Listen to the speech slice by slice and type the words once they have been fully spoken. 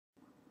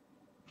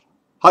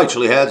Hi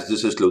chili heads,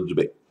 this is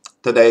Ludwig.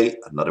 Today,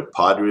 another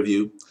pod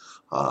review.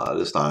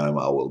 This time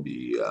I will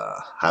be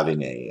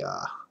having a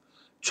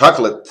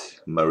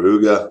chocolate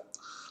Moruga.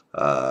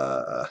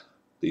 Uh,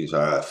 these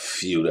are a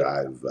few that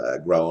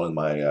I've grown in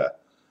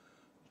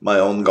my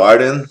own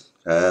garden.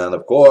 And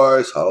of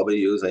course, I'll be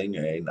using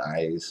a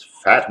nice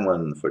fat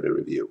one for the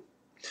review.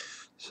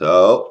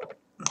 So,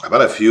 I've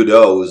had a few of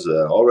those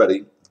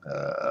already.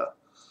 Uh,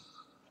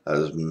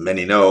 as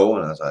many know,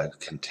 and as I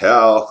can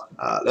tell,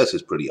 this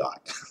is pretty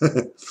hot.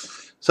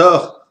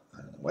 So,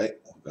 wait,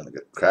 we're going to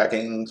get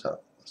cracking. So,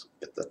 let's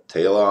get the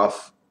tail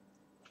off.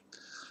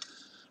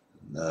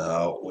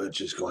 Now, we're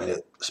just going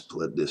to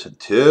split this in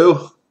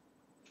two.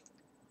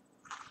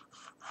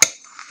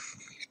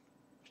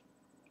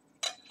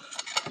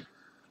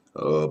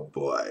 Oh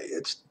boy,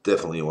 it's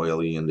definitely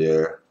oily in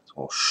there. It's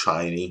all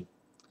shiny.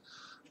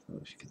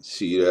 If you can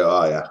see there,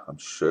 oh yeah, I'm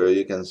sure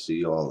you can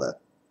see all that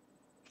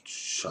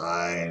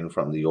shine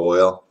from the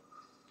oil.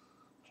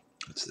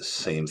 It's the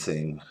same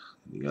thing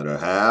the other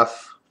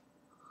half.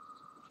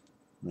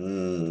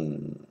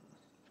 There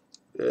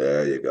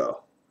you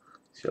go.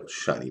 See how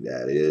shiny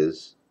that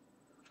is.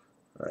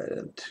 Right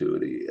into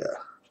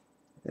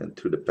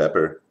the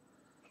pepper.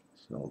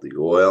 See all the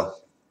oil.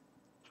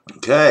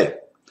 Okay,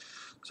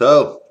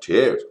 so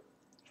cheers.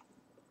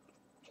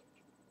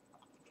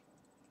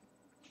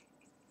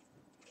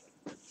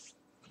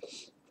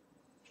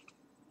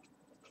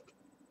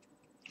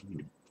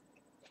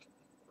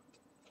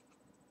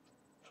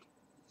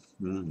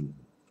 Mm.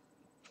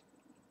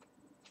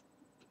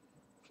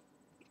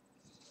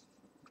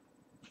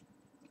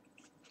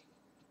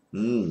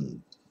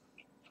 Mm.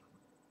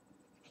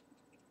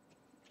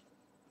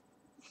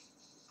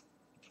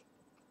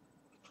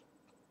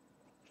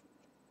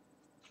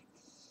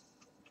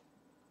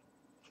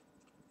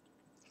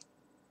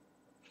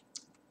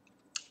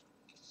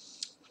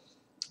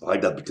 I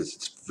like that because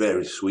it's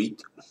very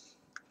sweet.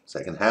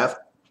 Second half.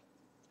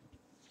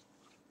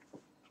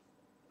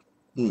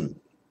 Mm.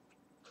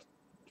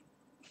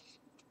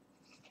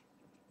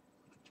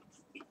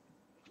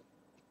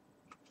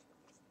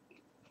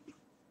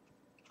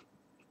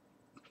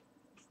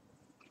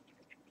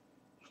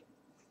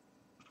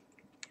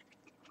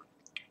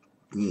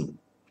 Mm.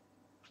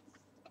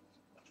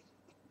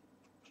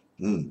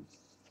 Mm.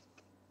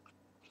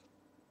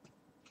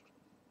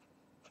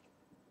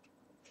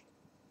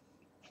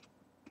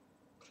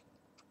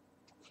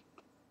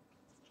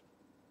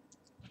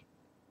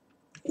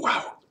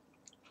 Wow.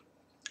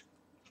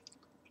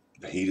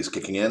 The heat is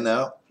kicking in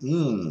now.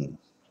 Mm.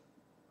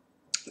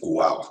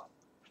 Wow.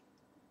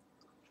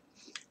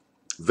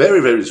 Very,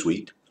 very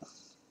sweet.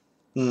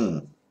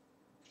 Mm.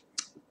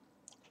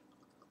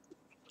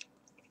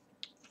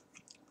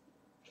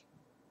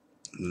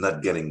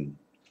 Not getting,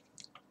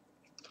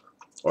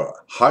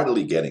 or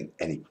hardly getting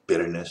any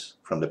bitterness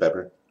from the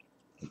pepper.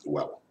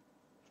 Wow.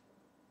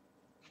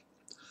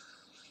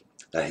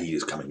 That heat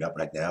is coming up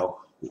right now.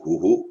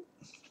 Ooh.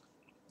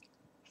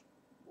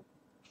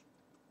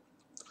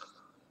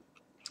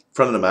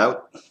 Front of the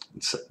mouth,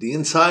 the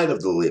inside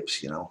of the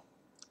lips,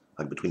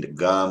 like between the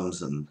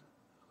gums and,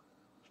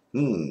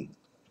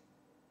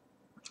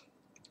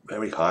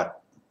 very hot.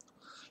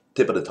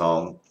 Tip of the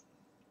tongue.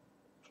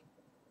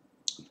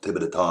 Tip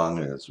of the tongue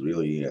is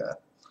really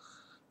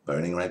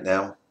burning right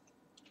now.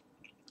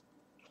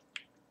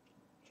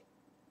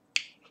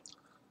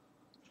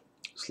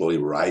 Slowly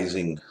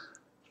rising,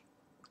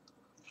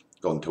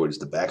 going towards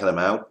the back of the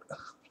mouth.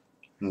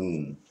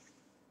 Hmm.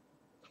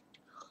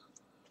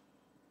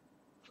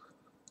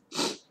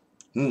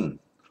 Hmm.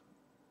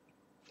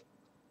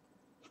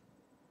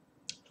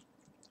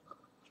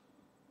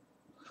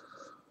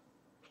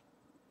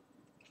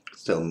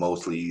 Still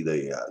mostly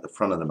the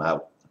front of the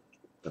mouth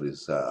that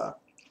is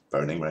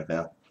burning right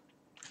now.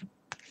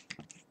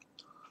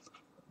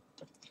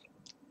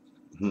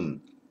 Hmm.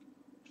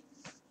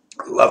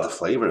 I love the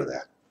flavor of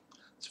that.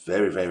 It's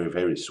very, very,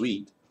 very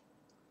sweet.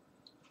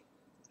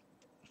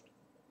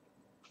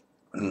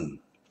 Mm.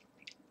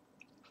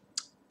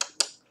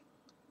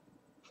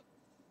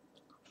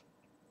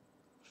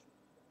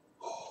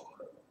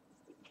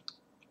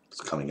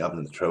 It's coming up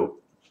in the throat.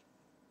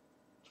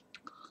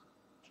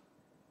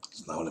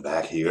 It's now in the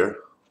back here.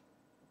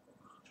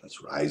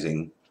 It's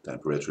rising.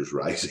 Temperature's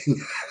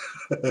rising.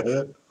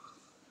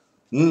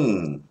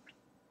 Mmm.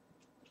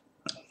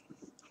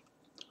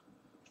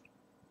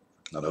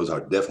 Now those are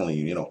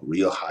definitely,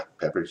 real hot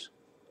peppers.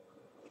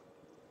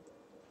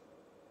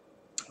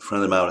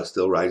 Front of the mouth is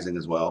still rising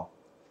as well.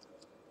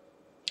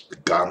 The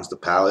gums, the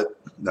palate.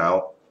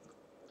 Now,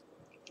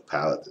 the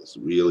palate is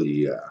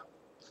really,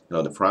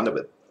 the front of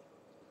it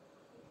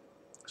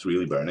is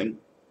really burning.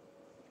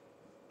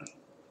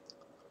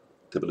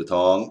 Tip of the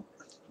tongue.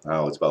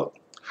 Now it's about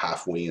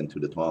halfway into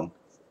the tongue.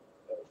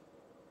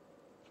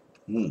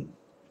 Mmm.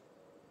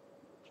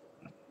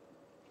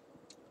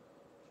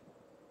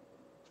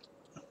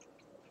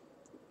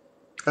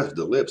 That's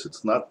the lips.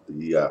 It's not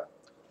the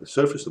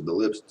surface of the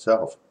lips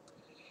itself.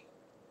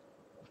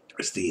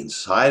 It's the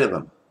inside of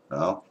them.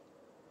 No.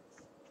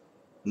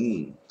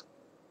 Mmm.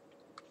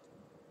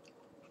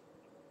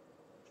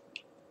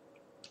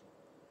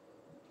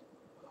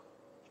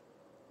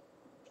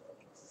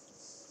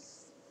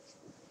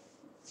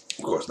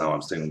 course, now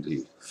I'm starting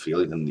to feel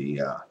it in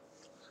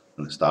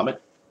the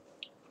stomach.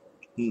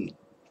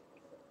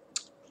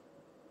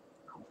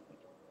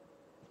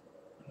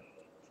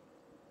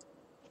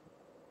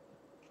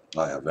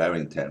 Oh yeah, very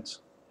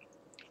intense.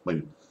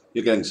 When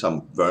you're getting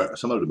some of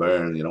the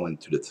burn,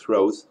 into the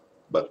throat,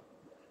 but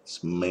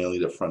it's mainly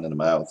the front of the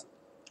mouth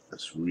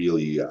that's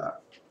really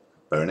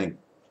burning.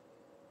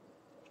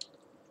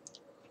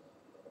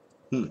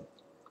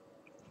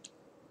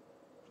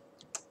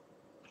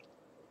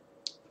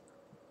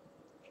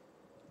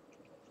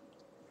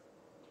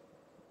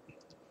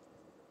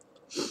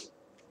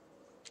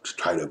 Just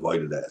try to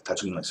avoid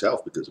touching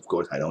myself because, of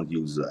course, I don't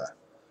use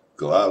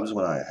gloves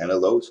when I handle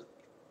those.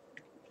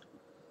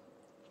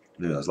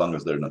 As long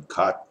as they're not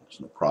cut, there's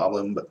no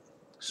problem. But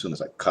as soon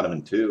as I cut them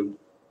in two,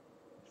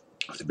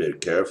 I have to be very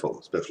careful,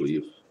 especially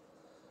if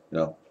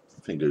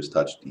fingers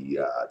touch the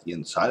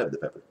inside of the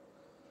pepper.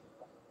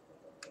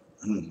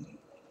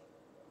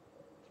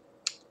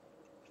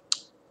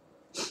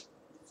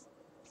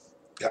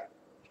 Yeah,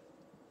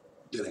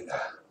 getting a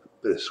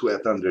bit of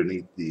sweat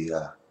underneath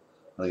the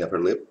upper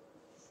lip.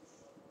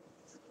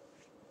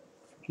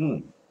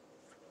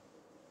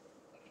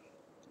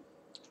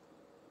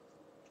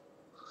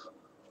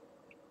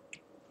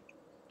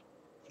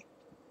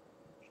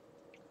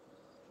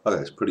 Okay,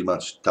 it's pretty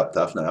much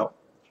tough now.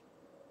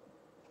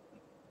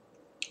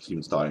 It's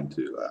even starting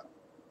to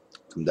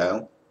come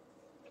down.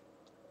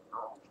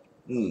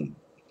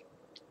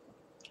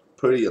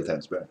 Pretty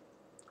intense burn.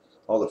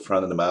 All the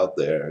front of the mouth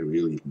there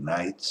really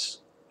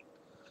ignites.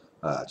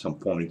 At some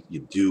point,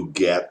 you do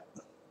get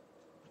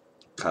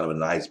kind of a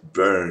nice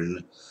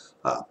burn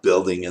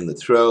building in the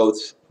throat,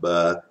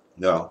 but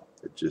no,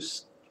 it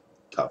just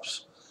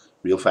tops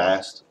real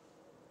fast.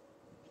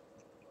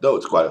 Though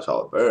it's quite a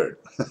solid burn.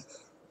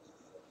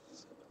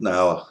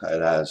 Now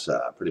it has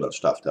pretty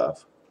much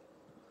tough.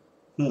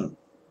 It's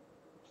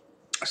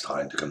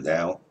starting to come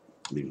down.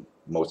 I mean,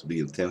 most of the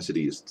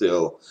intensity is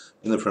still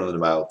in the front of the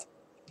mouth,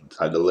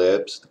 inside the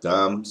lips, the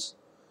gums,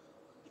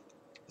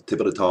 the tip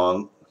of the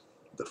tongue,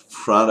 the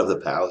front of the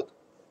palate.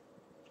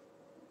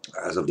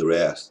 As of the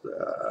rest,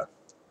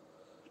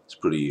 it's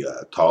pretty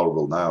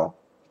tolerable now.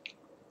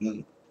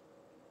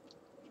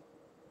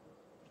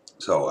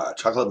 So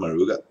chocolate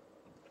moruga,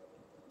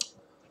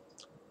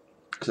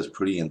 this is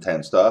pretty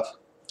intense stuff.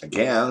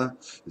 Again,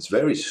 it's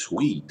very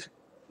sweet.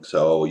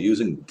 So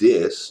using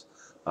this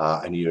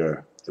in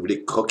your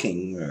everyday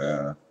cooking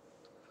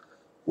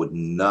would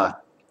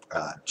not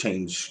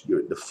change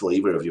the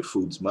flavor of your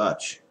foods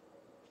much,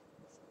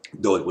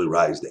 though it will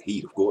rise the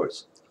heat, of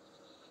course.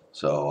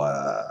 So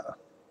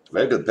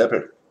very good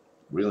pepper.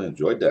 Really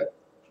enjoyed that.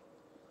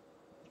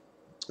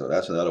 So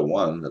that's another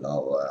one that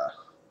I'll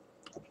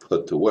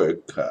put to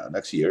work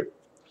next year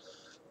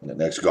in the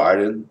next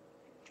garden.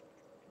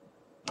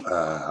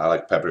 I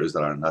like peppers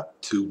that are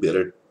not too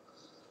bitter.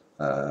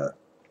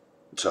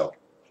 So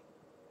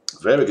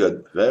very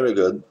good, very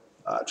good.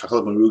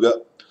 Chocolate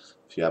moruga.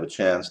 If you have a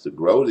chance to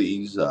grow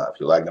these, if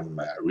you like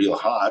them real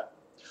hot,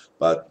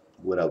 but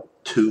without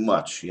too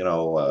much,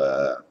 of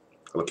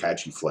a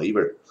catchy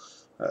flavor,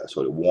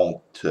 so it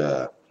won't,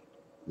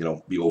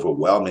 be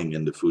overwhelming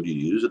in the food you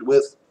use it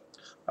with.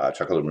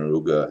 Chocolate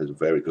moruga is a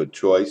very good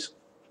choice.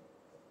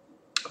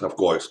 Of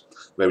course,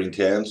 very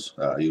intense.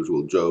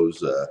 Usual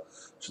Joes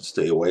should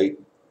stay away.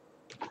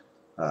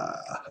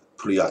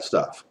 Pretty hot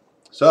stuff.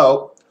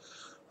 So,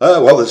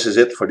 well, this is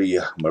it for the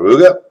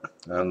moruga,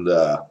 and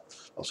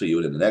I'll see you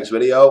in the next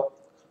video.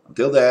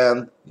 Until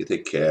then, you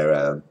take care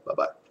and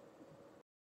bye-bye.